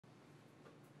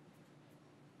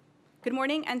Good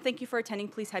morning, and thank you for attending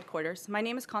Police Headquarters. My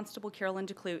name is Constable Carolyn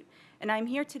DeClute, and I'm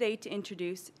here today to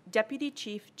introduce Deputy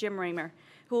Chief Jim Raymer,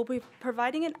 who will be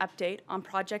providing an update on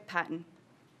Project Patton.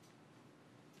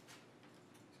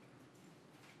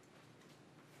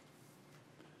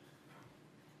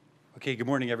 Okay, good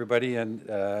morning, everybody. And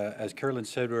as Carolyn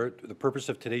said, the purpose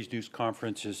of today's news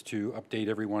conference is to update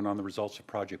everyone on the results of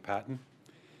Project Patton.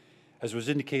 As was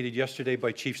indicated yesterday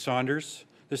by Chief Saunders,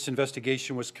 this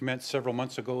investigation was commenced several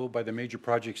months ago by the Major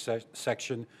Projects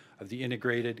section of the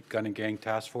Integrated Gun and Gang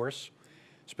Task Force,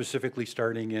 specifically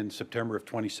starting in September of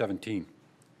 2017.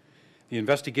 The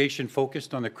investigation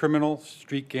focused on the criminal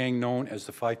street gang known as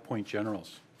the 5 Point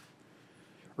Generals.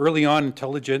 Early on,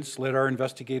 intelligence led our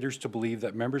investigators to believe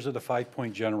that members of the 5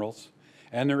 Point Generals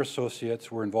and their associates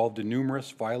were involved in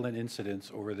numerous violent incidents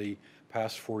over the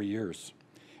past 4 years,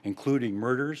 including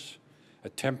murders,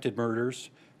 attempted murders,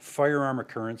 firearm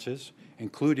occurrences,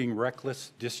 including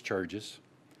reckless discharges,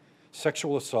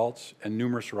 sexual assaults, and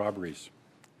numerous robberies.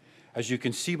 As you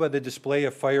can see by the display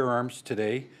of firearms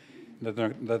today,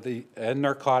 and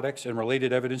narcotics and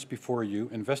related evidence before you,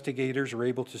 investigators are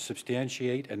able to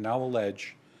substantiate and now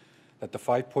allege that the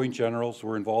 5 Point Generals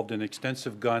were involved in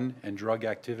extensive gun and drug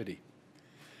activity.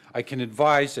 I can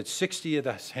advise that 60 of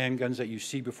the handguns that you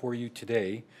see before you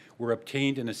today were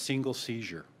obtained in a single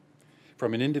seizure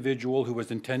from an individual who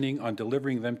was intending on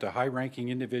delivering them to high-ranking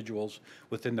individuals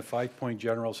within the 5 Point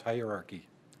Generals hierarchy.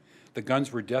 The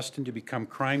guns were destined to become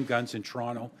crime guns in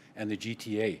Toronto and the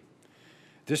GTA.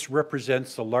 This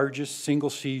represents the largest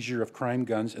single seizure of crime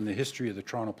guns in the history of the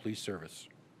Toronto Police Service.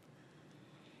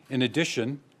 In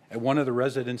addition, at one of the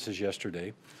residences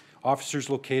yesterday,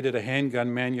 officers located a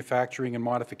handgun manufacturing and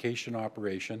modification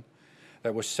operation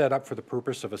that was set up for the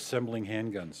purpose of assembling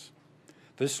handguns.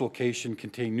 This location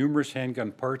contained numerous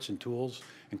handgun parts and tools,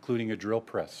 including a drill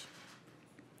press.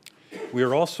 We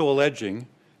are also alleging,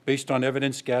 based on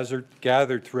evidence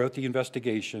gathered throughout the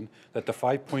investigation, that the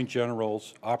 5 Point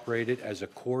Generals operated as a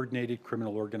coordinated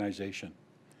criminal organization.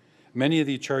 Many of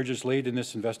the charges laid in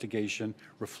this investigation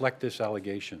reflect this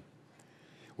allegation.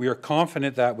 We are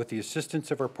confident that with the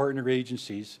assistance of our partner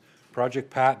agencies,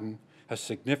 Project Patton has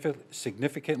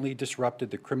significantly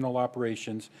disrupted the criminal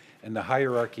operations and the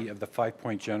hierarchy of the 5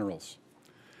 Point Generals.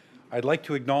 I'd like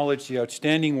to acknowledge the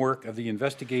outstanding work of the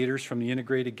investigators from the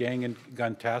Integrated Gang and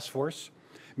Gun Task Force,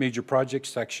 Major Projects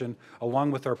section,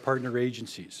 along with our partner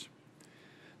agencies.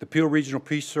 The Peel Regional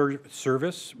Police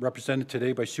Service, represented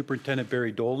today by Superintendent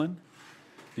Barrie Dolan,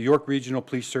 the York Regional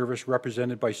Police Service,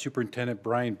 represented by Superintendent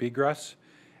Brian Bigras,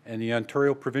 and the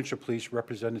Ontario Provincial Police,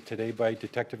 represented today by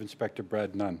Detective Inspector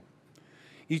Brad Nunn.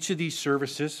 Each of these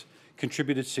services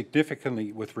contributed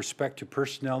significantly with respect to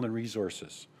personnel and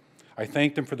resources. I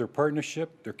thank them for their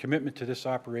partnership, their commitment to this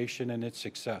operation, and its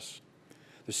success.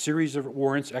 The series of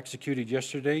warrants executed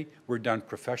yesterday were done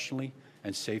professionally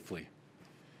and safely.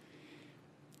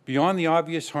 Beyond the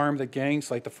obvious harm that gangs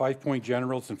like the 5 Point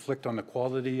Generals inflict on the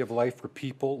quality of life for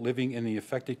people living in the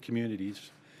affected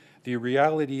communities, the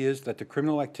reality is that the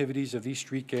criminal activities of these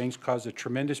street gangs cause a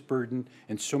tremendous burden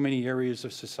in so many areas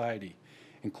of society,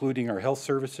 including our health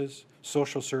services,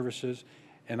 social services,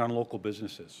 and on local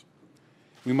businesses.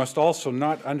 We must also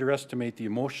not underestimate the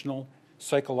emotional,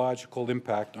 psychological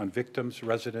impact on victims,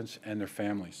 residents, and their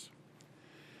families.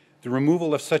 The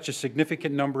removal of such a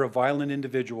significant number of violent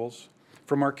individuals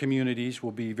from our communities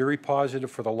will be very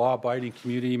positive for the law-abiding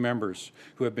community members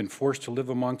who have been forced to live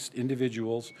amongst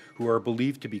individuals who are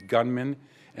believed to be gunmen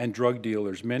and drug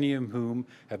dealers, many of whom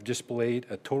have displayed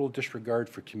a total disregard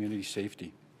for community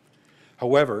safety.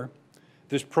 However,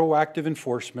 this proactive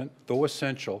enforcement, though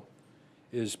essential,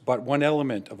 is but one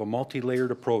element of a multi-layered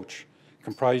approach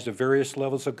comprised of various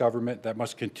levels of government that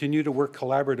must continue to work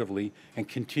collaboratively and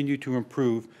continue to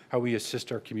improve how we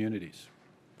assist our communities.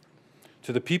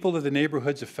 To the people of the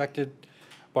neighborhoods affected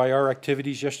by our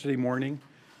activities yesterday morning,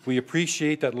 we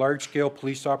appreciate that large-scale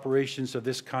police operations of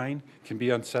this kind can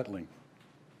be unsettling.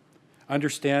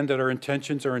 Understand that our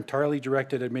intentions are entirely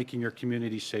directed at making your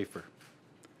community safer.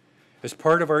 As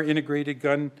part of our integrated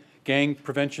gun gang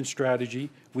prevention strategy,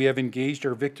 we have engaged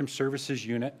our Victim Services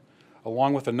Unit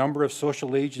along with a number of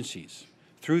social agencies.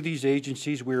 Through these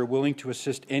agencies, we are willing to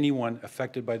assist anyone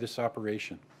affected by this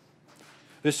operation.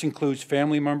 This includes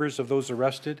family members of those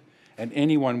arrested and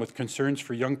anyone with concerns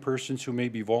for young persons who may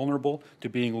be vulnerable to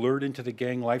being lured into the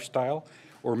gang lifestyle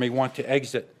or may want to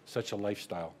exit such a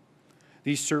lifestyle.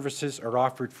 These services are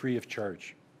offered free of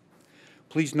charge.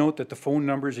 Please note that the phone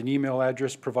numbers and email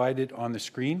address provided on the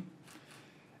screen.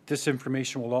 This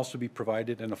information will also be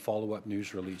provided in a follow-up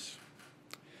news release.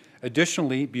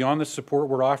 Additionally, beyond the support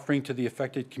we're offering to the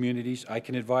affected communities, I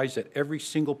can advise that every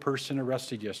single person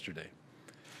arrested yesterday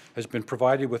has been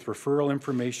provided with referral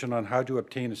information on how to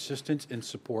obtain assistance and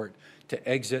support to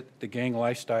exit the gang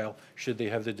lifestyle should they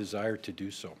have the desire to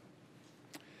do so.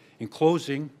 In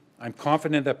closing, I'm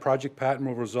confident that Project Patton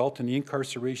will result in the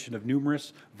incarceration of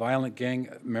numerous violent gang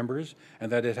members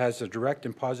and that it has a direct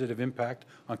and positive impact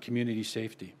on community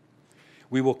safety.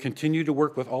 We will continue to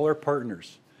work with all our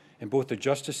partners in both the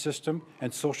justice system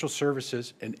and social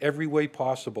services in every way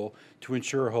possible to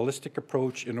ensure a holistic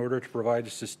approach in order to provide a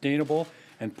sustainable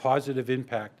and positive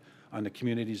impact on the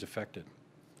communities affected.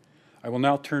 I will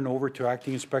now turn over to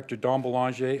Acting Inspector Don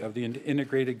Belanger of the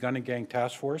Integrated Gun and Gang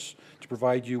Task Force to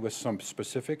provide you with some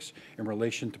specifics in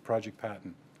relation to Project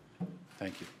Patton.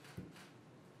 Thank you.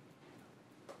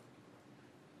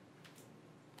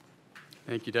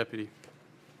 Thank you, Deputy.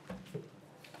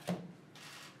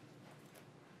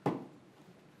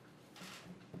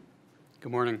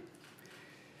 Good morning.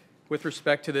 With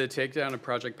respect to the takedown of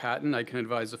Project Patton, I can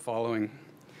advise the following.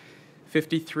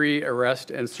 53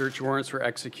 arrest and search warrants were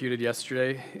executed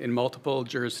yesterday in multiple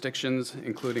jurisdictions,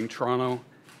 including Toronto,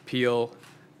 Peel,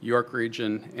 York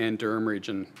Region, and Durham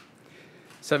Region.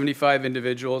 75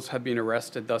 individuals have been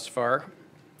arrested thus far.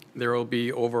 There will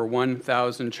be over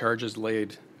 1,000 charges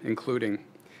laid, including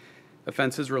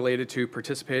offenses related to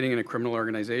participating in a criminal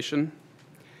organization,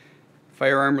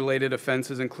 firearm-related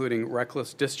offenses including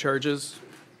reckless discharges,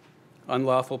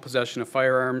 unlawful possession of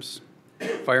firearms,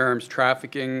 firearms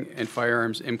trafficking, and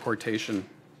firearms importation.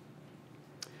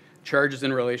 Charges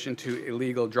in relation to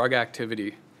illegal drug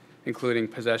activity, including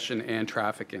possession and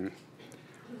trafficking,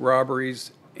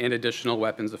 robberies, and additional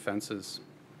weapons offenses.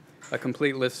 A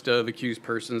complete list of accused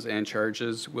persons and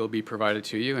charges will be provided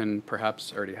to you, and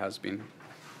perhaps already has been.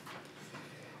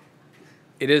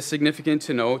 It is significant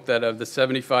to note that of the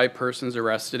 75 persons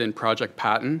arrested in Project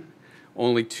Patton,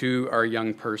 only 2 are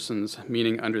young persons,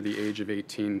 meaning under the age of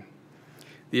 18.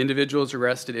 The individuals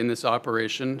arrested in this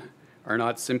operation are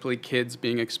not simply kids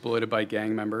being exploited by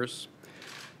gang members,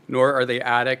 nor are they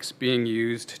addicts being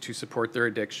used to support their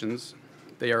addictions.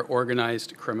 They are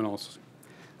organized criminals,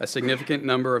 a significant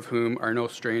number of whom are no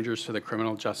strangers to the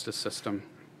criminal justice system.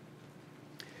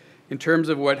 In terms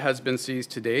of what has been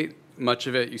seized to date, much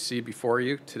of it you see before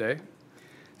you today.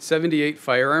 78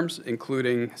 firearms,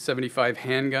 including 75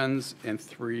 handguns and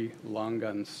 3 long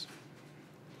guns.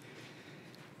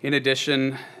 In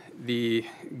addition, the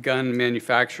gun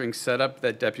manufacturing setup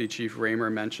that Deputy Chief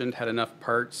Raymer mentioned had enough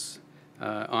parts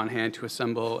on hand to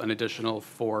assemble an additional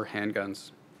 4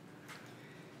 handguns.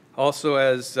 Also,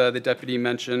 as the Deputy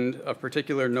mentioned, of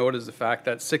particular note is the fact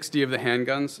that 60 of the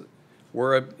handguns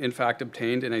were in fact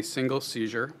obtained in a single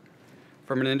seizure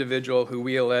from an individual who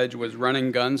we allege was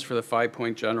running guns for the 5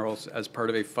 Point Generals as part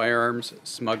of a firearms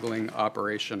smuggling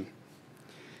operation.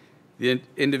 The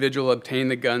individual obtained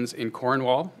the guns in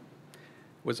Cornwall,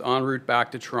 was en route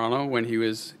back to Toronto when he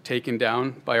was taken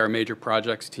down by our major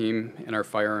projects team and our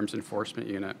firearms enforcement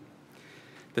unit.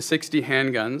 The 60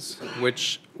 handguns,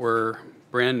 which were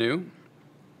brand new,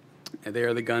 they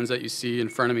are the guns that you see in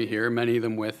front of me here, many of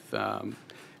them with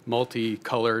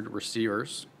multicolored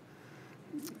receivers.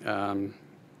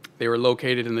 They were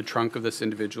located in the trunk of this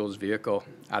individual's vehicle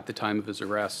at the time of his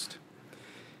arrest.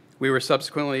 We were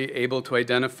subsequently able to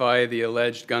identify the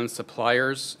alleged gun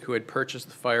suppliers who had purchased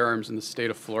the firearms in the state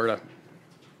of Florida.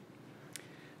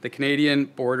 The Canadian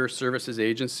Border Services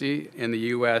Agency and the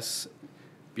U.S.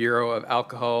 Bureau of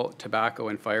Alcohol, Tobacco,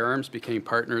 and Firearms became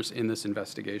partners in this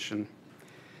investigation.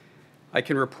 I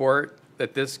can report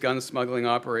that this gun smuggling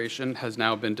operation has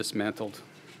now been dismantled.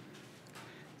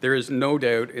 There is no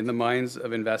doubt in the minds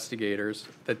of investigators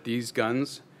that these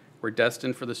guns were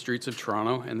destined for the streets of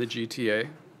Toronto and the GTA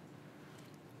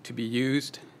to be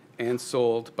used and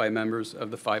sold by members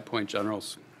of the 5 Point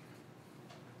Generals.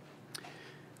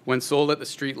 When sold at the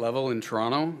street level in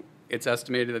Toronto, it's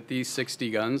estimated that these 60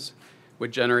 guns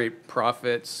would generate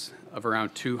profits of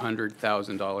around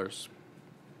 $200,000.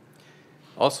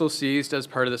 Also seized as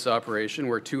part of this operation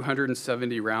were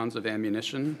 270 rounds of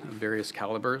ammunition of various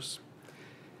calibers,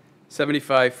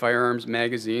 75 firearms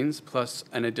magazines, plus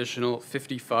an additional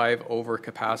 55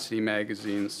 overcapacity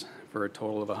magazines for a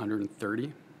total of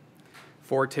 130.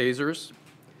 4 tasers,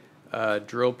 a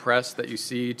drill press that you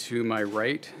see to my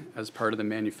right as part of the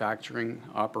manufacturing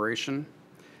operation,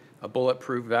 a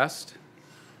bulletproof vest,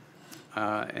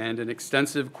 and an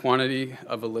extensive quantity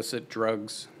of illicit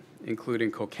drugs,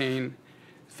 including cocaine,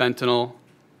 fentanyl,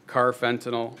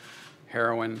 carfentanil,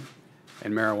 heroin,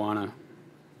 and marijuana.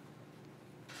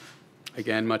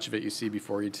 Again, much of it you see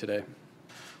before you today.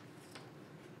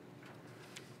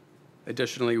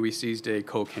 Additionally, we seized a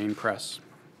cocaine press.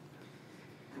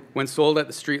 When sold at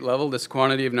the street level, this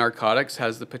quantity of narcotics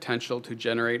has the potential to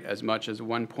generate as much as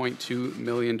 $1.2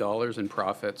 million in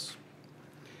profits.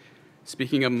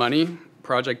 Speaking of money,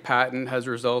 Project Patton has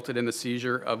resulted in the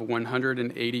seizure of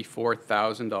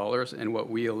 $184,000 in what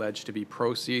we allege to be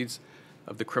proceeds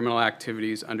of the criminal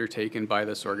activities undertaken by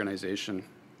this organization.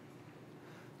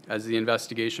 As the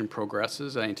investigation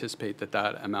progresses, I anticipate that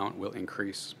that amount will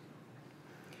increase.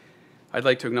 I'd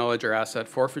like to acknowledge our asset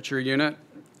forfeiture unit,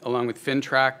 along with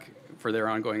FinTrack, for their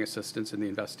ongoing assistance in the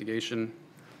investigation.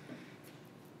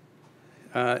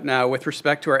 Now, with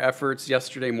respect to our efforts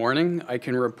yesterday morning, I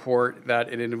can report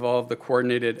that it involved the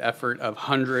coordinated effort of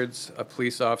hundreds of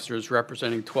police officers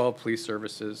representing 12 police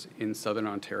services in Southern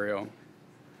Ontario.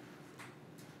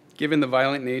 Given the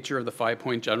violent nature of the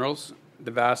 5-point generals,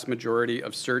 the vast majority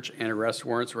of search and arrest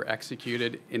warrants were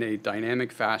executed in a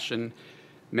dynamic fashion,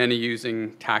 many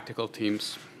using tactical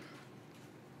teams.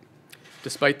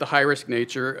 Despite the high-risk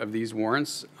nature of these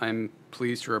warrants, I'm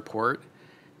pleased to report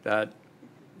that,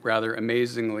 rather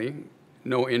amazingly,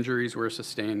 no injuries were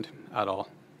sustained at all.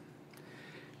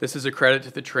 This is a credit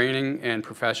to the training and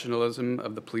professionalism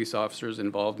of the police officers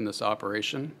involved in this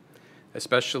operation,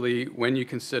 especially when you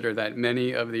consider that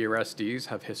many of the arrestees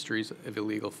have histories of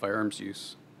illegal firearms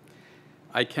use.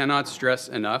 I cannot stress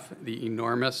enough the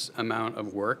enormous amount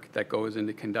of work that goes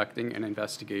into conducting an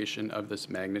investigation of this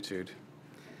magnitude.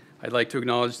 I'd like to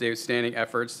acknowledge the outstanding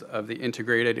efforts of the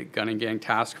Integrated Gun and Gang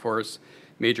Task Force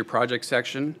Major Project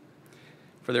Section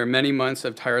for their many months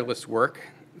of tireless work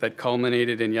that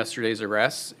culminated in yesterday's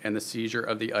arrests and the seizure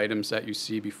of the items that you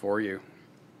see before you.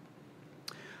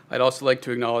 I'd also like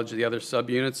to acknowledge the other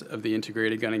subunits of the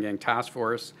Integrated Gun and Gang Task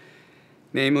Force,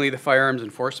 namely the Firearms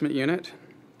Enforcement Unit,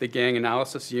 the Gang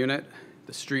Analysis Unit,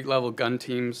 the street-level gun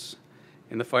teams,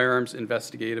 and the Firearms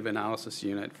Investigative Analysis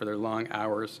Unit for their long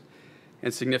hours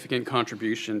and significant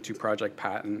contribution to Project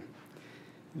Patton.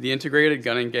 The Integrated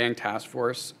Gun and Gang Task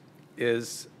Force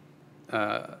is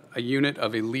a unit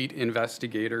of elite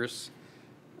investigators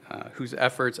whose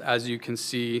efforts, as you can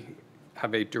see,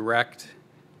 have a direct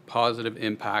positive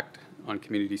impact on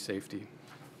community safety.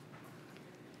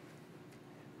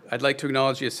 I'd like to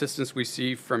acknowledge the assistance we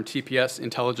see from TPS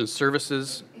Intelligence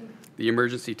Services, the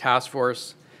Emergency Task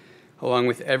Force, along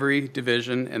with every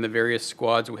division and the various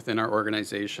squads within our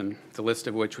organization, the list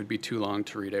of which would be too long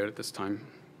to read out at this time.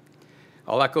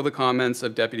 I'll echo the comments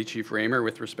of Deputy Chief Raymer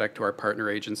with respect to our partner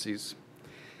agencies.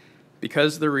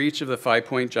 Because the reach of the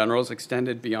 5-point generals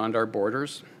extended beyond our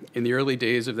borders, in the early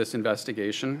days of this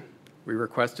investigation, we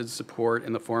requested support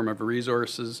in the form of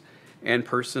resources and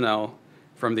personnel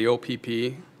from the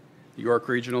OPP, York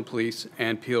Regional Police,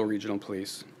 and Peel Regional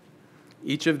Police.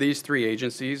 Each of these three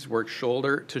agencies worked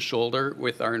shoulder to shoulder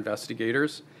with our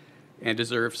investigators and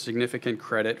deserve significant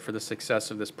credit for the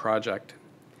success of this project.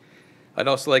 I'd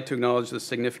also like to acknowledge the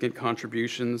significant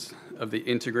contributions of the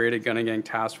Integrated Gun and Gang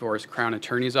Task Force Crown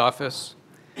Attorney's Office,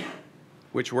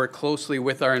 which worked closely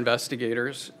with our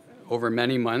investigators over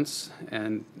many months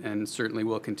and certainly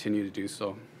will continue to do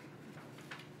so.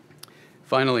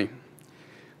 Finally,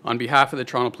 on behalf of the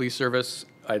Toronto Police Service,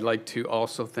 I'd like to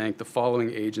also thank the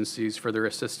following agencies for their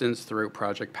assistance throughout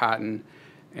Project Patton,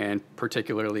 and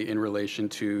particularly in relation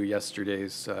to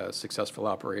yesterday's successful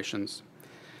operations.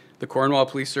 The Cornwall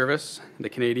Police Service, the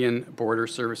Canadian Border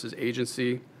Services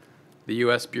Agency, the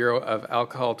U.S. Bureau of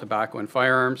Alcohol, Tobacco, and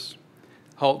Firearms,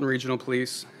 Halton Regional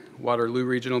Police, Waterloo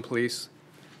Regional Police,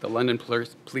 the London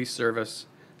Police Service,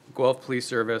 Guelph Police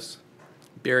Service,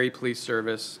 Barrie Police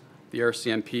Service, the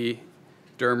RCMP,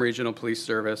 Durham Regional Police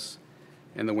Service,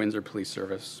 and the Windsor Police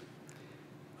Service.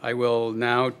 I will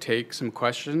now take some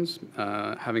questions.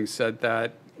 Having said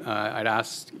that, I'd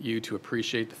ask you to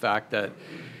appreciate the fact that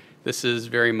this is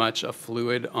very much a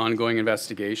fluid, ongoing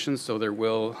investigation, so there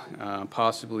will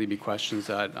possibly be questions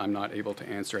that I'm not able to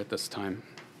answer at this time.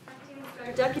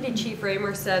 Deputy Chief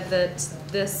Raymer said that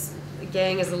this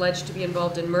gang is alleged to be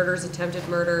involved in murders, attempted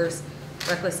murders,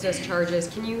 reckless discharges.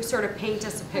 Can you sort of paint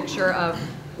us a picture of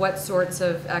what sorts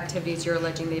of activities you're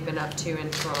alleging they've been up to in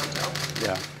Toronto?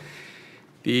 Yeah.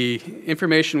 The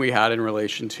information we had in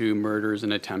relation to murders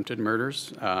and attempted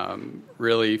murders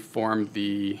really formed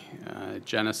the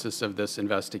genesis of this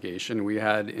investigation. We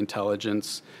had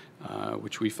intelligence,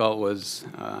 which we felt was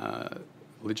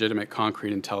legitimate,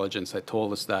 concrete intelligence that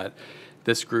told us that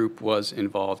this group was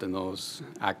involved in those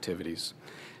activities.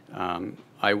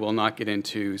 I will not get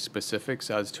into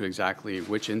specifics as to exactly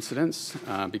which incidents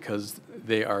because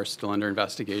they are still under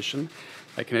investigation.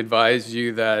 I can advise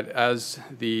you that as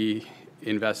the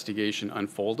investigation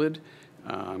unfolded,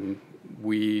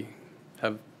 we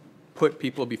have put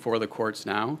people before the courts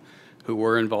now who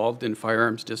were involved in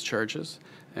firearms discharges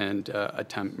and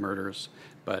attempt murders,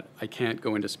 but I can't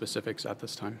go into specifics at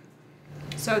this time.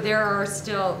 So there are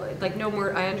still, like, no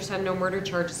more, I understand no murder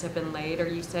charges have been laid. Are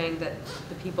you saying that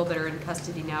the people that are in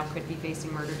custody now could be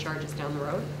facing murder charges down the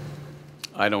road?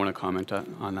 I don't want to comment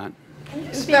on that. Can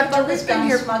you speak about this gun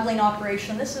smuggling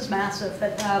operation? This is massive.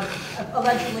 That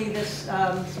allegedly this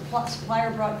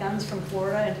supplier brought guns from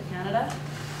Florida into Canada,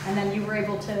 and then you were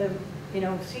able to,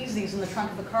 seize these in the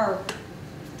trunk of a car.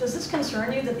 Does this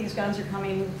concern you that these guns are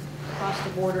coming across the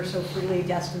border so freely,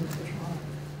 destined for Toronto?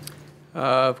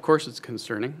 Of course, it's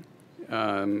concerning.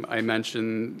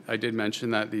 I did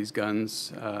mention that these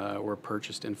guns were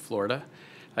purchased in Florida.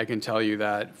 I can tell you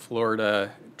that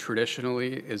Florida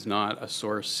traditionally is not a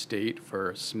source state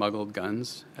for smuggled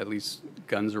guns, at least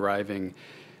guns arriving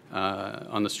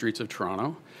on the streets of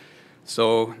Toronto.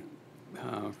 So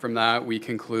from that, we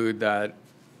conclude that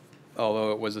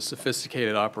although it was a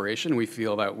sophisticated operation, we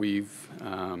feel that we've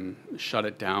shut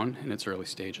it down in its early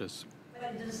stages.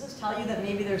 Does this tell you that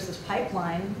maybe there's this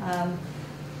pipeline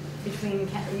between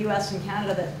the U.S. and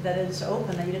Canada that is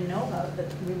open that you didn't know about, that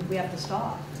we have to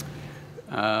stop?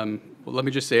 Well, let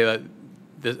me just say that,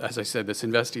 as I said, this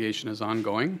investigation is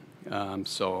ongoing,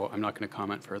 so I'm not going to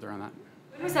comment further on that.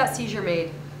 When was that seizure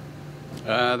made?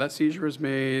 That seizure was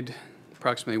made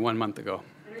approximately 1 month ago.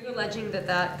 And are you alleging that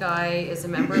that guy is a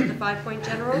member of the 5 Point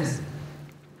Generals?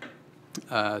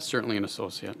 Certainly an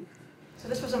associate. So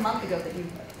this was a month ago that you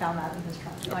found that in his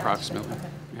trunk? Approximately, okay.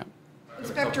 yeah.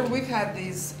 Inspector, we've had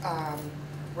these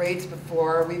raids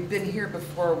before. We've been here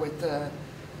before with the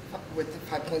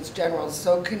 5 Points Generals.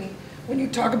 So when you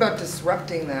talk about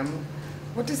disrupting them,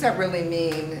 what does that really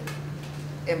mean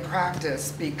in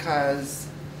practice? Because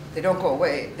they don't go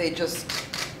away, they just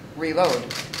reload.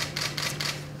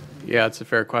 Yeah, it's a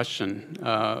fair question.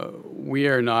 We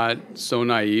are not so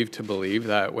naive to believe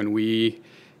that when we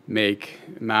make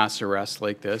mass arrests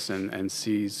like this and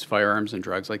seize firearms and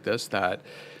drugs like this, that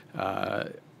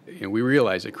we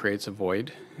realize it creates a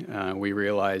void. We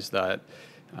realize that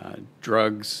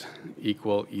drugs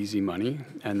equal easy money,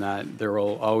 and that there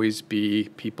will always be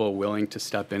people willing to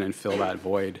step in and fill that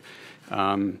void.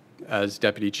 As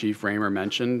Deputy Chief Raymer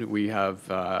mentioned, we have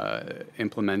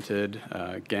implemented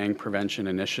a gang prevention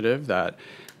initiative that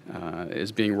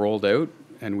is being rolled out,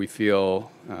 and we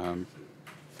feel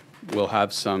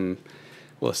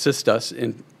will assist us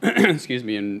in excuse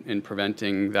me, in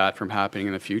preventing that from happening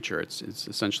in the future. It's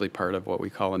essentially part of what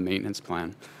we call a maintenance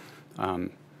plan.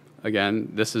 Again,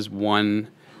 this is one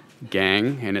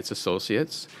gang and its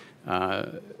associates.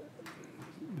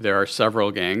 There are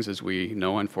several gangs, as we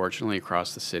know, unfortunately,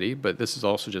 across the city, but this is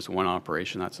also just one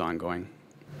operation that's ongoing.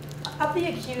 Of the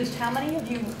accused, how many have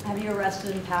you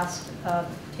arrested in past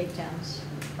takedowns?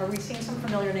 Are we seeing some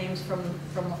familiar names from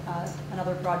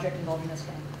another project involving this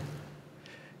gang?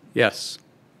 Yes.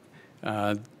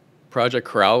 Project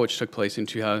Corral, which took place in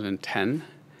 2010,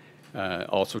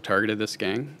 also targeted this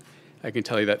gang. I can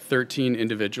tell you that 13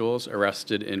 individuals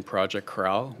arrested in Project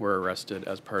Corral were arrested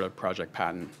as part of Project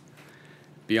Patton.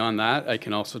 Beyond that, I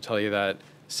can also tell you that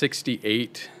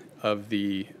 68 of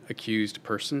the accused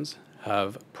persons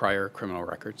have prior criminal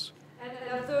records. And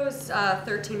of those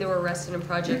 13 that were arrested in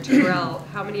Project Corral,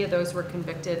 how many of those were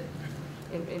convicted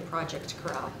in Project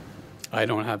Corral? I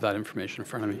don't have that information in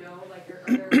front of me. You know, like are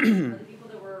there the people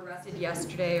that were arrested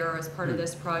yesterday or as part of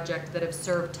this project that have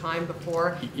served time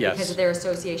before Yes. because of their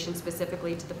association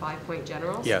specifically to the 5 Point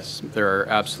Generals? Yes, there are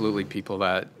absolutely people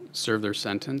that served their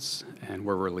sentence and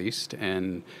were released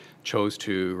and chose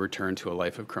to return to a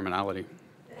life of criminality.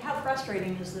 How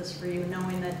frustrating is this for you,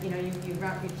 knowing that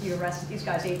you arrested these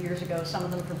guys 8 years ago, some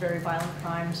of them for very violent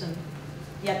crimes, and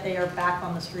yet they are back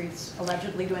on the streets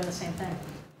allegedly doing the same thing?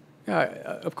 Yeah,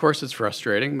 of course it's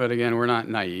frustrating, but again, we're not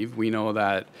naive. We know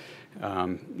that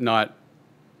not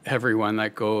everyone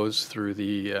that goes through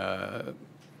the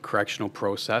correctional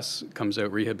process comes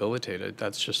out rehabilitated.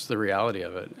 That's just the reality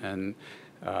of it. And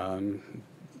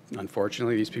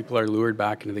unfortunately, these people are lured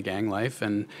back into the gang life.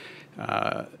 And,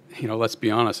 let's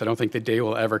be honest, I don't think the day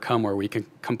will ever come where we can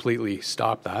completely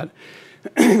stop that.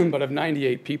 But of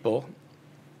 98 people,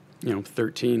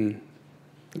 13,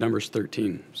 the number's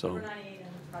 13. So Over 98 in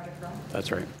Project Realm.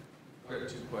 that's right. I got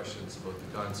two questions about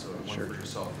the guns, so one Sure. for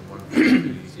yourself and one for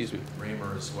Deputy Excuse me.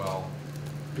 Raymer as well.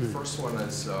 The first one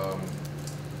is, I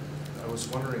was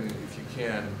wondering if you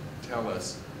can tell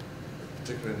us,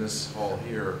 particularly in this hall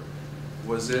here,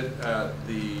 was it at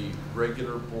the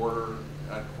regular border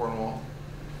at Cornwall,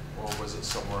 or was it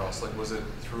somewhere else? Like, was it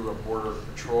through a border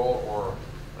patrol or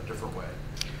a different way?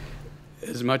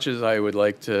 As much as I would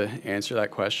like to answer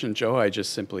that question, Joe, I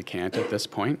just simply can't at this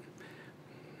point.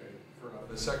 Okay, fair enough.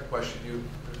 The second question,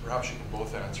 perhaps you can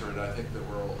both answer it. I think that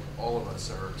all of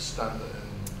us are stunned,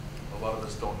 and a lot of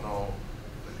us don't know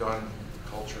the gun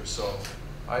culture. So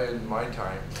I, in my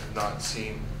time, have not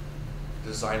seen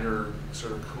designer,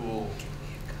 sort of cool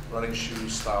running shoe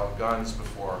style guns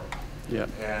before. Yeah.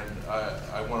 And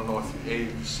I want to know if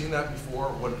you've seen that before,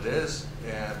 what it is,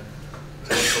 and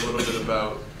tell us a little bit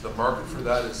about the market for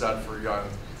that. Is that for young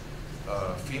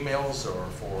females,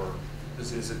 or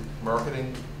is it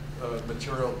marketing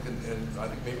material? And I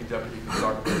think maybe Deputy can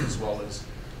talk about it, as well as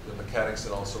the mechanics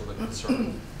and also the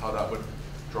concern how that would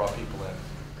draw people in.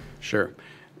 Sure.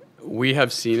 We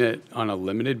have seen it on a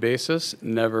limited basis,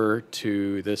 never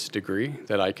to this degree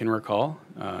that I can recall.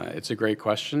 It's a great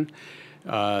question.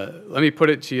 Let me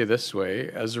put it to you this way.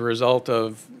 As a result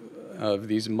of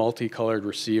these multicolored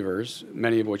receivers,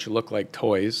 many of which look like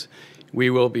toys, we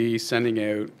will be sending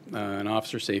out an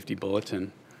officer safety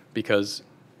bulletin, because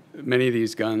many of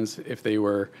these guns, if they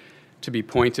were to be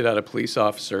pointed at a police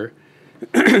officer,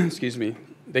 excuse me,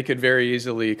 they could very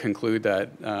easily conclude that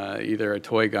either a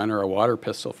toy gun or a water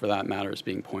pistol, for that matter, is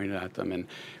being pointed at them. And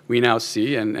we now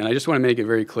see, and I just want to make it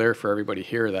very clear for everybody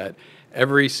here, that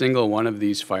every single one of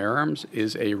these firearms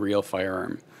is a real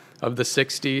firearm. Of the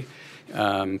 60,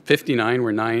 59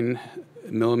 were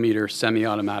 9mm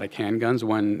semi-automatic handguns.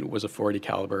 One was a .40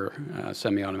 caliber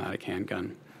semi-automatic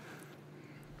handgun.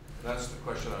 That's the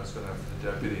question I was going to have for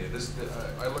the deputy.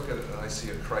 I look at it and I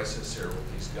see a crisis here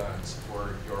with these guns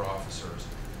for your officers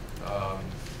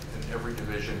in every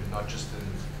division, not just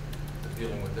in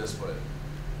dealing with this, but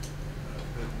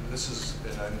this is,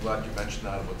 and I'm glad you mentioned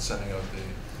that about sending out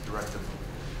the directive.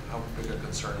 How big a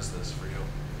concern is this for you,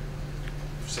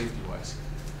 safety-wise?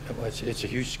 Well, it's a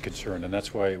huge concern, and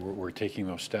that's why we're taking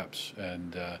those steps.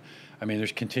 And I mean,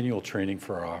 there's continual training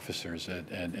for our officers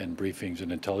and briefings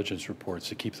and intelligence reports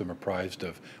to keep them apprised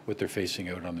of what they're facing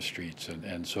out on the streets.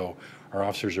 And so our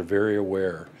officers are very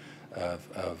aware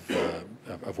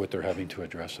of what they're having to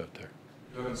address out there.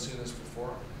 You haven't seen this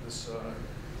before?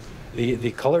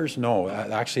 The colors, no.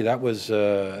 Actually, that was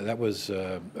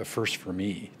a first for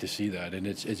me to see that, and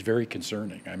it's very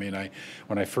concerning. I mean,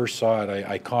 when I first saw it,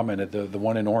 I commented the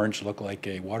one in orange looked like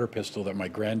a water pistol that my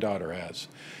granddaughter has,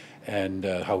 and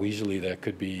how easily that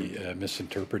could be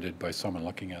misinterpreted by someone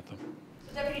looking at them.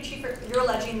 So Deputy Chief, you're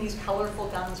alleging these colorful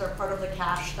guns are part of the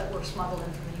cash that were smuggled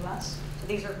in from the U.S. So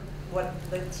these are what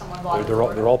someone bought.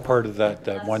 They're all part of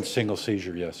that one single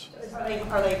seizure. Yes.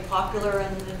 Are they popular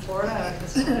in Florida?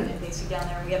 This is something that they see down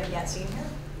there and we haven't yet seen here?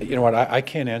 You know what, I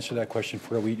can't answer that question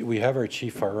for you. We have our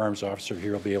Chief Firearms Officer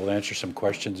here. He'll be able to answer some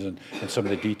questions and some of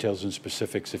the details and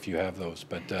specifics if you have those.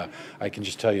 But I can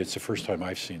just tell you it's the first time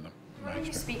I've seen them. Why don't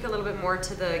you speak a little bit more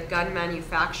to the gun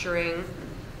manufacturing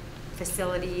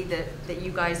facility that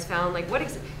you guys found? Like,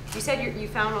 you said you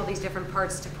found all these different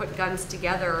parts to put guns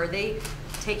together. Are they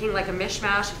taking like a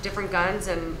mishmash of different guns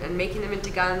and making them into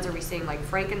guns? Are we seeing like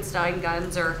Frankenstein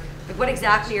guns, or like what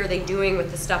exactly are they doing with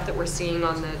the stuff that we're seeing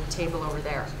on the table over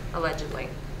there, allegedly?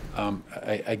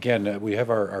 Again, we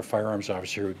have our firearms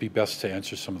officer. It would be best to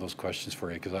answer some of those questions for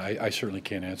you, because I certainly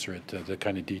can't answer it to the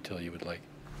kind of detail you would like.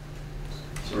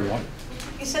 So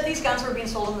you said these guns were being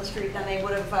sold on the street, and they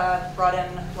would have brought in,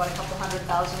 what, a couple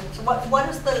 $100,000. So what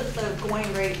is the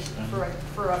going rate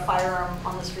for a firearm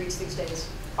on the streets these days,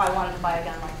 if I wanted to buy a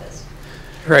gun like this?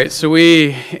 Right, so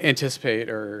we anticipate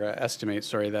or estimate,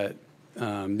 that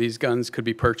these guns could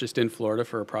be purchased in Florida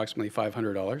for approximately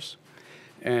 $500.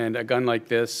 And a gun like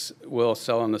this will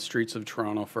sell on the streets of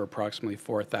Toronto for approximately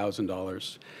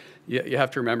 $4,000. You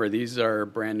have to remember, these are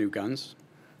brand new guns.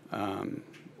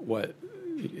 What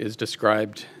is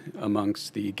described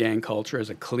amongst the gang culture as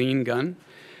a clean gun.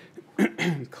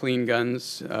 Clean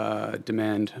guns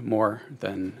demand more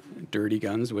than dirty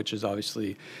guns, which is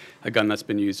obviously a gun that's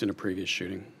been used in a previous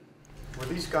shooting. Were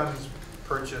these guns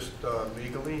purchased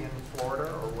legally in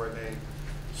Florida, or were they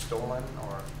stolen,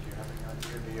 or do you have any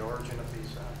idea the origin of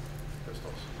these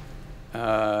pistols?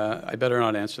 I better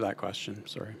not answer that question,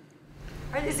 sorry.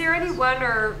 Is there any one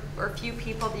or few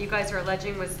people that you guys are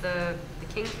alleging was the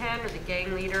kingpin or the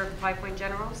gang leader of the 5 Point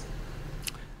Generals?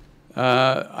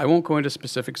 I won't go into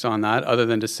specifics on that, other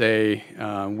than to say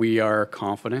we are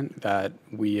confident that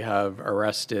we have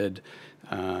arrested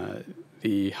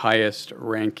the highest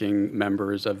ranking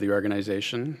members of the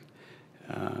organization,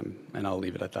 and I'll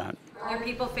leave it at that. Are there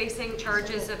people facing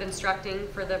charges of instructing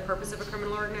for the purpose of a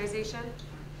criminal organization?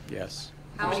 Yes.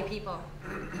 How many people?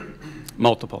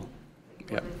 Multiple.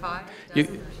 More than 5?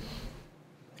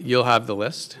 You'll have the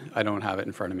list. I don't have it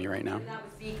in front of me right now.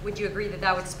 Would you agree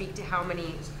that would speak to how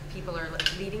many people are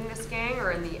leading this gang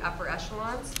or in the upper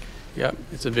echelons? Yeah,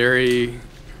 it's a very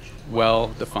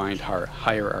well-defined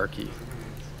hierarchy.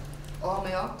 All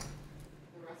male?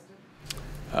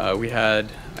 Arrested? We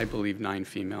had, I believe, 9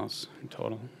 females in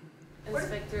total.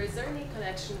 Inspector, is there any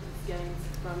connection to gangs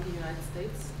from the United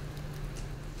States?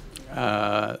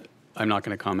 I'm not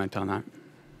going to comment on that.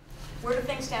 Where do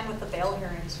things stand with the bail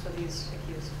hearings for these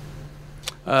accused?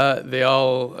 They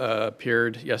all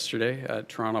appeared yesterday at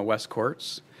Toronto West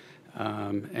Courts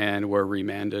and were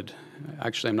remanded.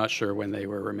 Actually, I'm not sure when they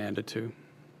were remanded to.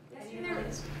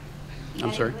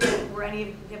 I'm sorry? Were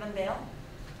any given bail?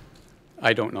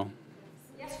 I don't know.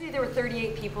 Yesterday there were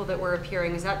 38 people that were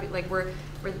appearing. Is that like were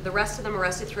the rest of them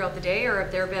arrested throughout the day, or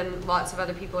have there been lots of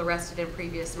other people arrested in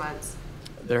previous months?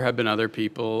 There have been other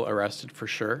people arrested for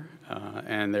sure,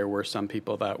 and there were some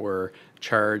people that were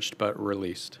charged but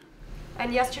released.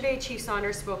 And yesterday, Chief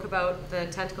Saunders spoke about the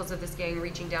tentacles of this gang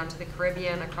reaching down to the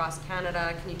Caribbean, across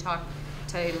Canada. Can you talk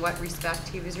to in what respect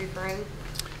he was referring?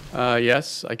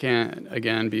 Yes, I can't,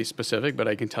 again, be specific, but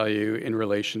I can tell you in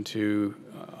relation to,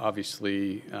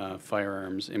 obviously,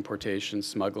 firearms, importation,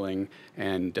 smuggling,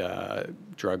 and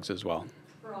drugs as well.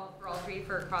 For all three,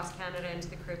 for across Canada into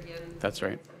the Caribbean? That's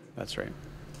right. That's right.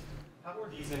 How were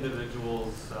these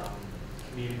individuals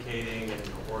communicating and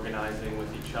organizing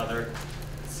with each other?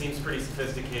 It seems pretty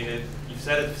sophisticated. You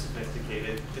said it's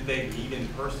sophisticated. Did they meet in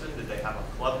person? Did they have a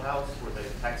clubhouse? Were they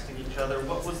texting each other?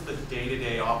 What was the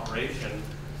day-to-day operation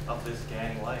of this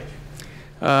gang like?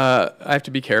 I have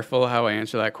to be careful how I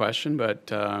answer that question, but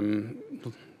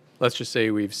let's just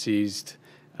say we've seized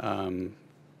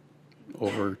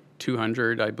over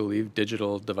 200, I believe,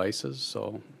 digital devices,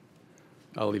 so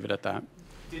I'll leave it at that.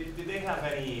 Did they have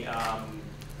any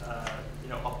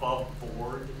above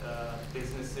board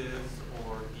businesses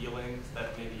or dealings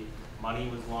that maybe money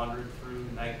was laundered through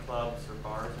nightclubs or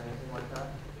bars or anything like that?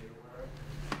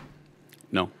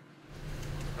 No.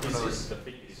 This is the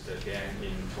biggest gang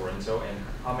in Toronto, and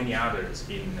how many others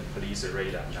in the police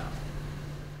radar now?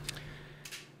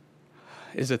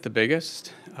 Is it the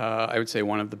biggest? I would say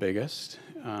one of the biggest.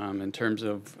 In terms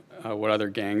of what other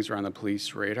gangs are on the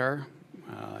police radar,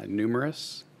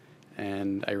 numerous,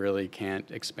 and I really can't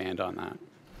expand on that.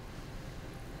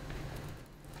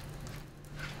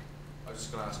 I was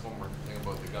just going to ask one more thing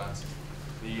about the guns.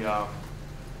 The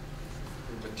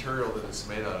material that it's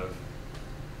made out of,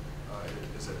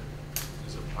 is it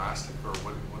plastic, or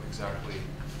what exactly?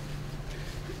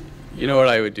 You know what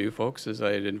I would do, folks, is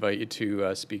I'd invite you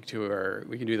to speak to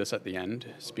we can do this at the end,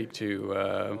 speak to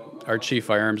our Chief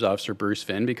Firearms Officer, Bruce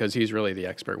Finn, because he's really the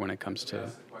expert when it comes to...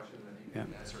 That's the question, and he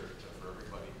can answer it for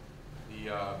everybody.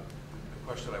 The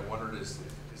question I wondered is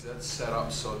that set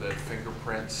up so that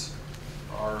fingerprints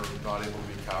are not able to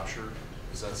be captured?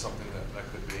 Is that something that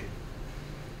could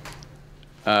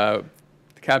be?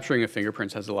 Capturing of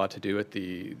fingerprints has a lot to do with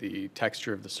the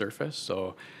texture of the surface,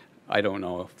 so I don't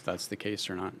know if that's the case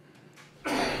or not.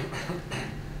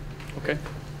 Okay,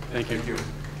 thank you. Thank you.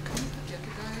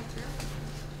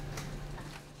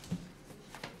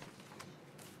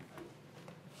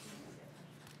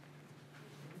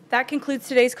 That concludes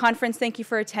today's conference. Thank you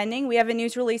for attending. We have a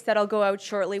news release that'll go out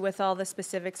shortly with all the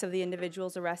specifics of the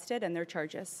individuals arrested and their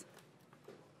charges.